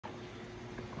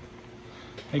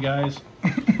Hey guys,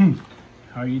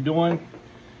 how are you doing?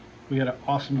 We had an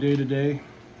awesome day today.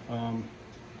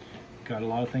 Got a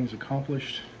lot of things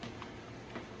accomplished.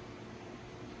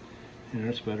 Yeah,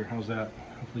 that's better. How's that?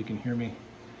 Hopefully you can hear me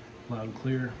loud and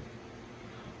clear.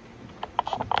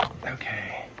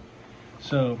 Okay,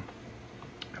 so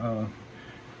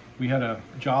we had a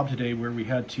job today where we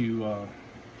had to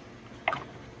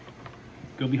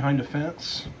go behind a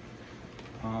fence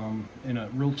in a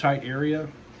real tight area.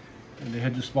 And they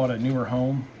had just bought a newer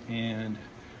home, and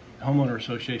the homeowner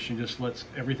association just lets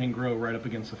everything grow right up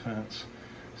against the fence.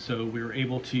 So we were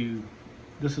able to,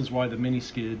 this is why the mini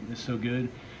skid is so good,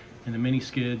 and the mini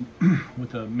skid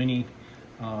with a mini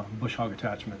bush hog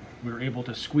attachment. We were able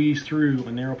to squeeze through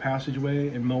a narrow passageway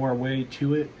and mow our way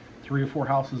to it, 3 or 4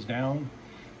 houses down,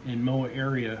 and mow an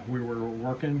area where we were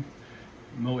working,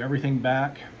 mow everything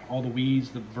back, all the weeds,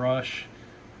 the brush,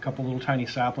 a couple little tiny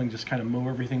saplings, just kind of mow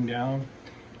everything down.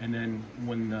 And then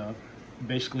when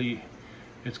basically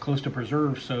it's close to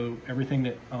preserve, so everything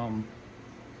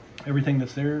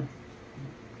that's there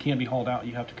can't be hauled out.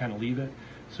 You have to kind of leave it.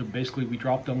 So basically we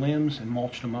dropped the limbs and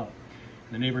mulched them up.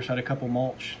 The neighbors had a couple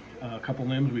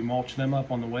limbs. We mulched them up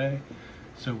on the way.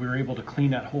 So we were able to clean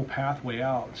that whole pathway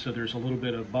out. So there's a little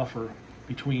bit of buffer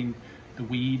between the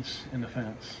weeds and the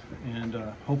fence. And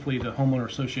hopefully the homeowner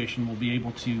association will be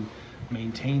able to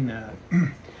maintain that.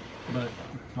 But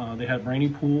they had a rainy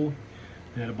pool.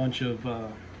 They had a bunch of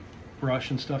brush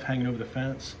and stuff hanging over the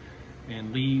fence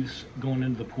and leaves going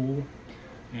into the pool.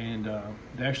 And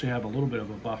they actually have a little bit of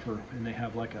a buffer, and they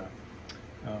have like a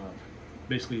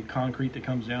basically concrete that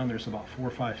comes down. There's about 4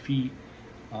 or 5 feet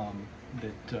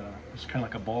that is kind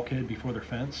of like a bulkhead before their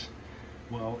fence.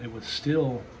 Well, it was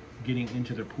still getting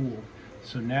into their pool.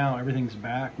 So now everything's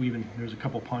back. There's a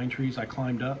couple pine trees I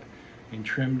climbed up and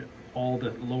trimmed all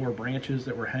the lower branches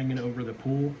that were hanging over the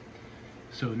pool.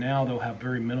 So now they'll have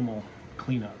very minimal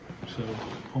cleanup. So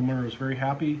homeowner was very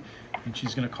happy, and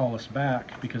she's going to call us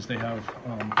back because they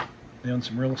own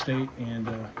some real estate, and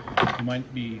they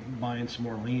might be buying some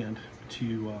more land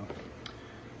to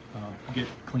get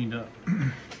cleaned up.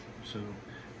 So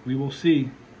we will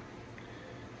see.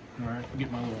 All right,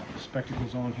 get my little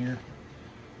spectacles on here.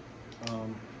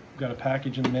 Got a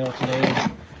package in the mail today.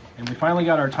 And we finally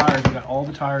got our tires. We got all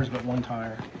the tires but one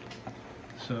tire.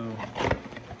 So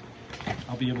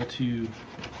I'll be able to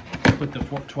put the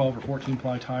 12 or 14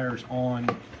 ply tires on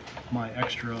my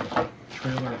extra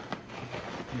trailer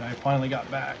that I finally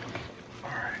got back. All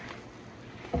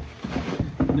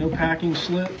right. No packing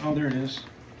slip. Oh, there it is.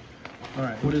 All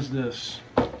right, what is this?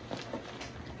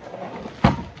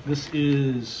 This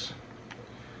is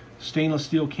stainless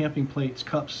steel camping plates,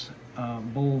 cups,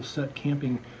 bowl set,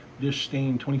 camping dish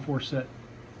stain, 24 set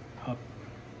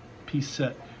piece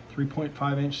set,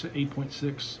 3.5 inch to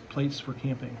 8.6 plates for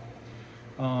camping.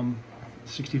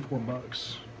 64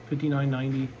 bucks,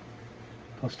 $59.90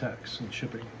 plus tax and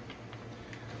shipping.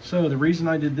 So the reason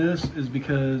I did this is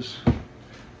because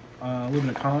I live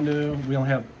in a condo. We only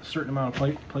have a certain amount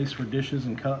of place for dishes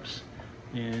and cups,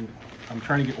 and I'm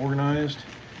trying to get organized,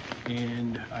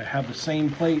 and I have the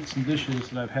same plates and dishes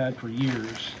that I've had for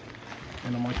years,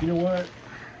 and I'm like, you know what?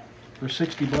 For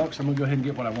 60 bucks, I'm gonna go ahead and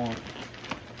get what I want,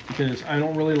 because I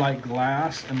don't really like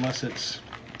glass unless it's,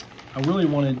 I really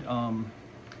wanted,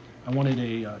 I wanted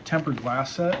a tempered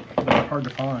glass set, but it's hard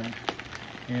to find.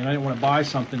 And I didn't want to buy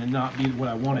something and not be what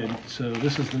I wanted. So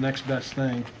this is the next best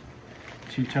thing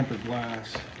to tempered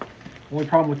glass. The only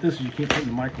problem with this is you can't put it in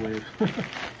the microwave.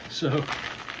 So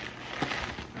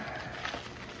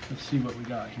let's see what we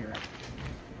got here.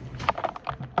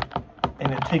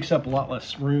 And it takes up a lot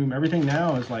less room. Everything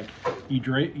now is like you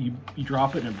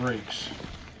drop it and it breaks.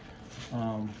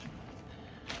 And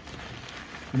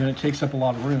then it takes up a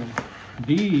lot of room.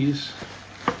 These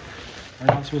are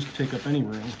not supposed to take up any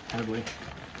room, hardly.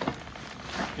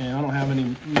 And I don't have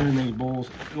very many bowls.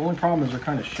 The only problem is they're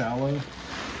kind of shallow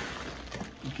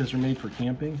because they're made for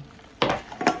camping.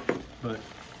 But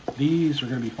these are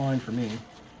going to be fine for me.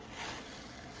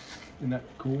 Isn't that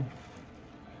cool?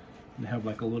 They have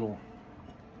like a little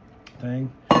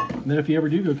thing. And then if you ever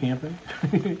do go camping,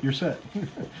 you're set.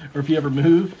 Or if you ever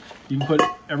move, you can put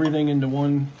everything into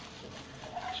one.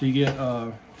 So you get,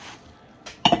 I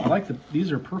like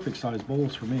these are perfect size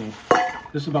bowls for me.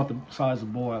 This is about the size of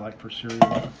the bowl I like for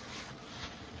cereal.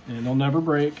 And they'll never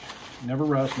break, never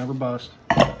rust, never bust.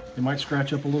 They might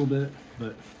scratch up a little bit,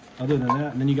 but other than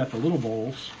that, and then you got the little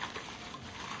bowls.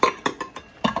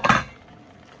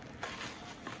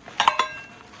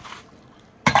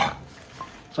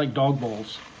 It's like dog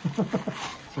bowls.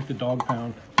 It's like the dog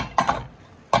pound.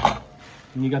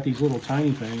 And you got these little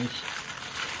tiny things.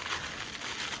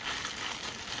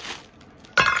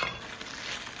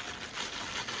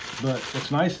 But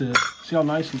what's nice is, see how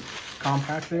nice and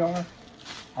compact they are?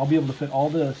 I'll be able to fit all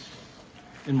this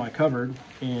in my cupboard,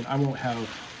 and I won't have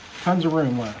tons of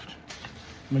room left.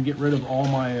 I'm gonna get rid of all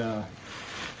my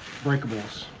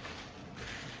breakables.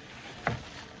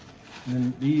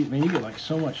 And then man, you get like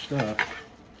so much stuff.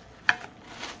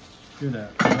 Look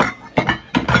at that.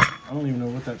 I don't even know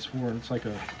what that's for. It's like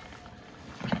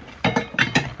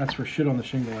that's for shit on the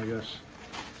shingle, I guess.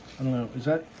 I don't know. Is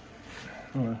that?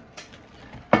 I don't know.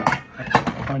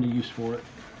 I'll find a use for it.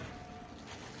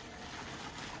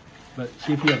 But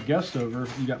see, if you have guests over,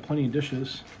 you got plenty of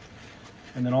dishes.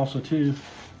 And then also too,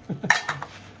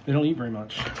 they don't eat very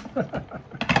much. All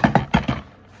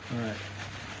right.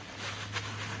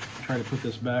 Try to put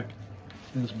this back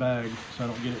in this bag so I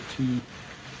don't get it too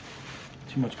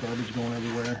much garbage going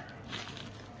everywhere.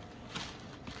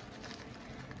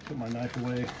 Put my knife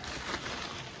away.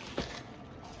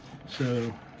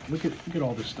 So look at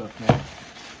all this stuff now.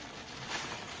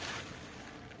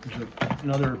 There's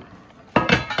another.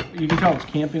 You can tell it's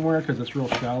camping wear because it's real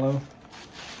shallow.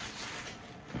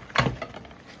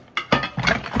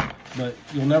 But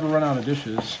you'll never run out of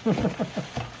dishes.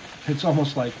 It's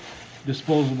almost like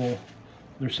disposable.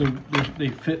 They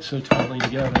fit so tightly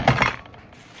together.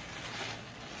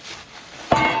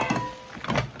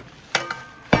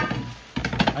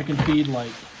 I can feed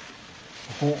like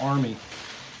a whole army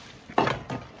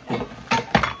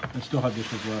and still have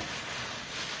dishes left.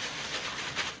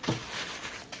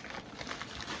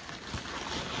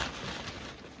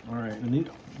 All right, and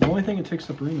the only thing that takes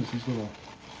up room is these little.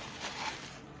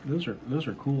 Those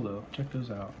are cool though. Check those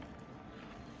out.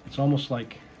 It's almost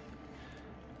like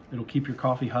it'll keep your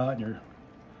coffee hot and your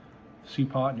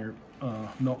soup hot and your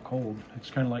milk cold. It's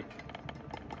kind of like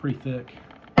pretty thick.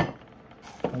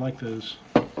 I like those.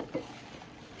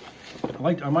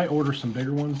 I might order some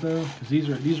bigger ones though, because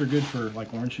these are good for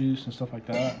like orange juice and stuff like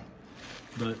that.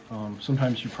 But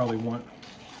sometimes you probably want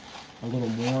a little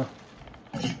more.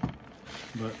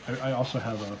 But I also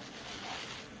have a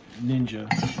Ninja.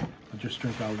 I just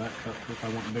drink out of that cup if I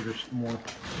want bigger, more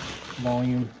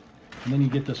volume. And then you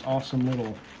get this awesome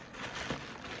little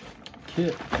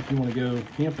kit if you want to go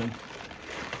camping.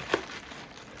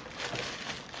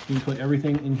 You can put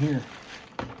everything in here.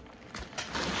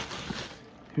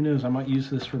 Who knows, I might use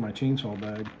this for my chainsaw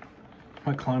bag.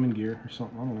 My climbing gear or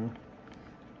something, I don't know.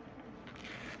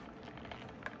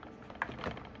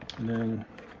 And then,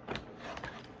 I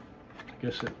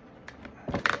guess it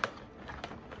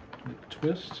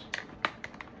twists.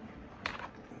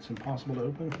 It's impossible to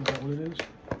open, is that what it is?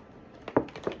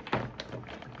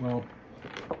 Well,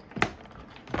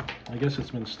 I guess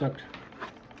it's been stuck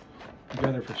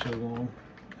together for so long,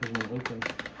 it doesn't want to open.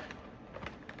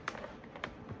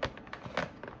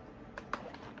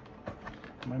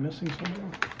 Am I missing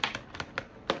something?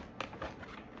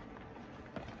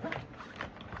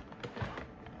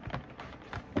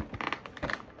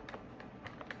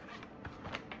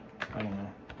 I don't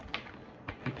know.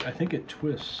 I think it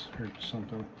twists or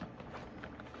something.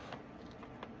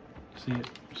 See,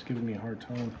 it's giving me a hard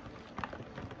time.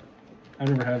 I've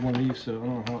never had one of these, so I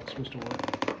don't know how it's supposed to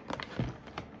work.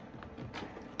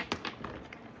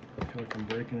 I feel like I'm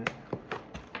breaking it.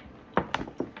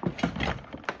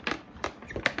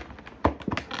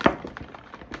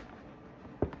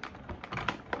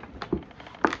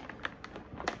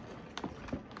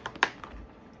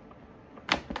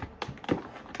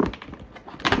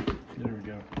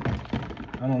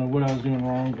 I don't know what I was doing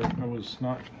wrong, but I was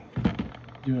not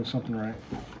doing something right.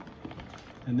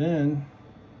 And then,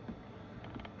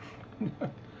 I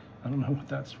don't know what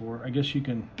that's for. I guess if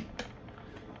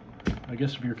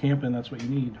you're camping, that's what you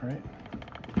need, right?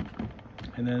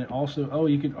 And then it also, oh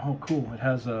cool, it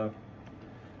has a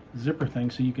zipper thing,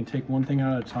 so you can take one thing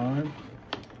out at a time,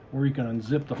 or you can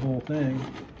unzip the whole thing.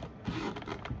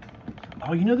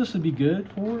 Oh, you know this would be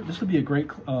good for? This would be a great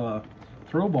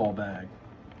throw ball bag.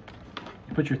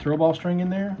 You put your throw ball string in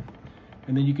there,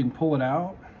 and then you can pull it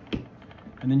out,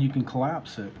 and then you can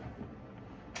collapse it.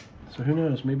 So who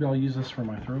knows, maybe I'll use this for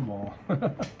my throw ball.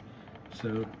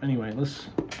 So anyway, let's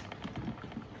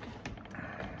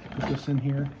put this in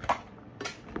here.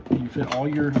 You fit all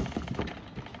your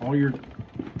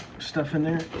stuff in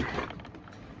there,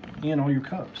 and all your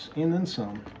cups, and then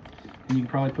some. And you can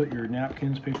probably put your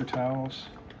napkins, paper towels.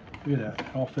 Look at that,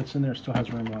 it all fits in there, still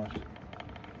has room left.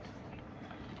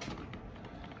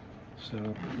 So,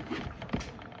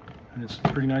 and it's a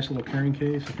pretty nice little carrying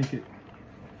case. I think if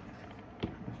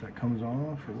that comes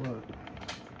off or what,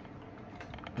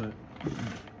 but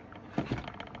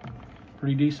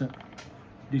pretty decent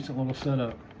little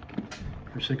setup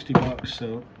for 60 bucks.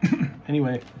 So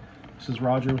anyway, This is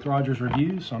Roger with Roger's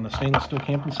Reviews on the stainless steel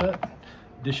camping set.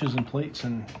 Dishes and plates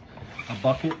and a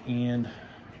bucket and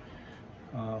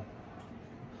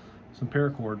some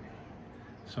paracord.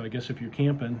 So I guess if you're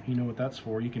camping, you know what that's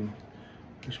for.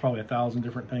 There's probably 1,000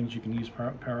 different things you can use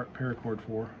paracord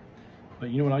for. But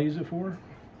you know what I use it for?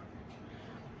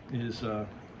 Is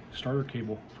starter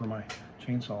cable for my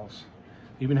chainsaws.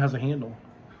 Even has a handle.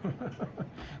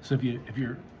 So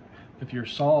if your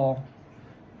saw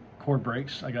cord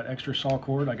breaks, I got extra saw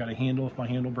cord. I got a handle if my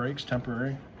handle breaks,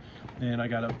 temporary, and I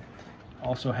gotta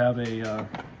also have a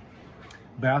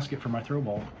basket for my throw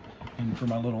ball and for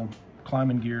my little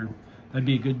climbing gear. That'd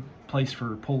be a good place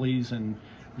for pulleys and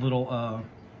little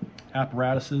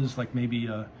apparatuses, like maybe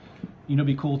you know,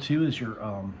 be cool too is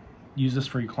your use this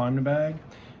for your climbing bag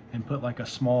and put like a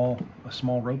small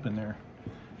rope in there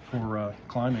for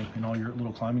climbing and all your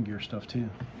little climbing gear stuff too.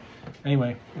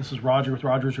 Anyway, this is Roger with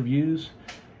Roger's Reviews,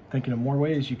 thinking of more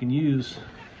ways you can use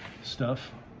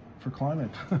stuff for climbing.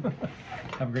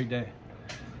 Have a great day.